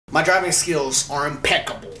My driving skills are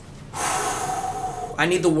impeccable. I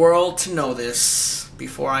need the world to know this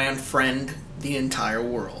before I unfriend the entire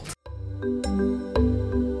world.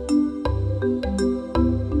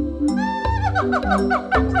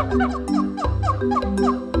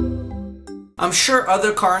 I'm sure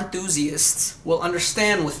other car enthusiasts will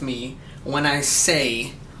understand with me when I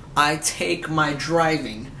say I take my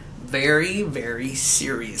driving very, very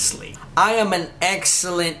seriously. I am an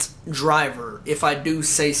excellent driver, if I do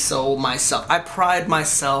say so myself. I pride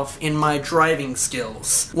myself in my driving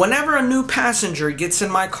skills. Whenever a new passenger gets in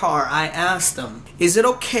my car, I ask them, is it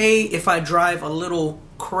okay if I drive a little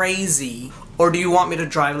crazy, or do you want me to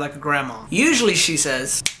drive like a grandma? Usually she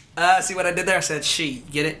says, see what I did there? I said she,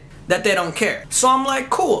 get it? That they don't care. So I'm like,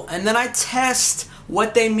 cool. And then I test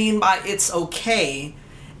what they mean by it's okay.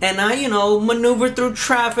 And I, maneuver through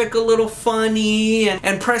traffic a little funny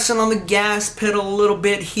and pressing on the gas pedal a little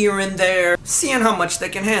bit here and there, seeing how much they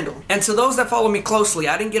can handle. And to those that follow me closely,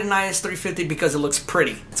 I didn't get an IS350 because it looks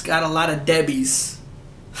pretty. It's got a lot of Debbies.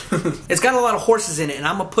 It's got a lot of horses in it, and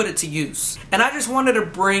I'm gonna put it to use. And I just wanted to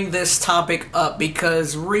bring this topic up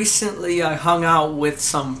because recently I hung out with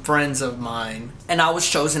some friends of mine, and I was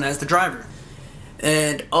chosen as the driver.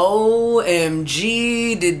 And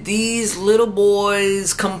OMG, did these little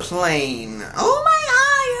boys complain. Oh my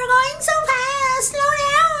god, you're going so fast, slow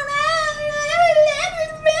down.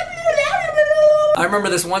 I remember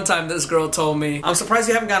this one time this girl told me, I'm surprised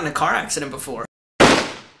you haven't gotten in a car accident before.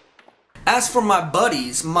 As for my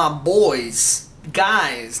buddies, my boys,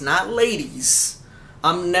 guys, not ladies,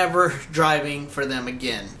 I'm never driving for them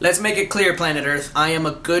again. Let's make it clear, Planet Earth, I am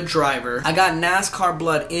a good driver. I got NASCAR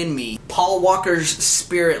blood in me. Paul Walker's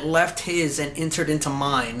spirit left his and entered into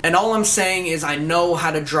mine. And all I'm saying is I know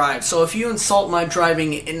how to drive. So if you insult my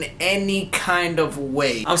driving in any kind of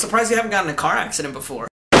way, I'm surprised you haven't gotten in a car accident before.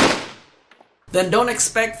 Then don't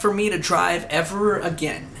expect for me to drive ever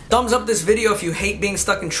again. Thumbs up this video if you hate being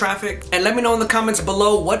stuck in traffic, and let me know in the comments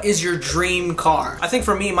below what is your dream car. I think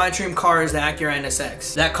for me, my dream car is the Acura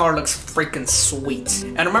NSX. That car looks freaking sweet.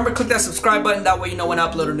 And remember, click that subscribe button, that way you know when I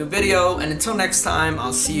upload a new video. And until next time,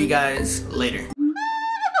 I'll see you guys later.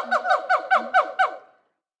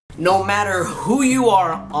 No matter who you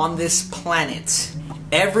are on this planet,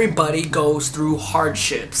 everybody goes through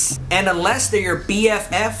hardships. And unless they're your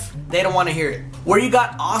BFF, they don't want to hear it. Where you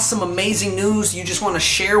got awesome, amazing news you just want to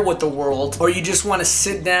share with the world, or you just want to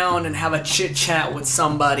sit down and have a chit chat with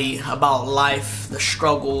somebody about life, the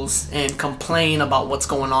struggles, and complain about what's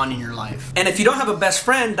going on in your life. And if you don't have a best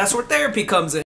friend, that's where therapy comes in.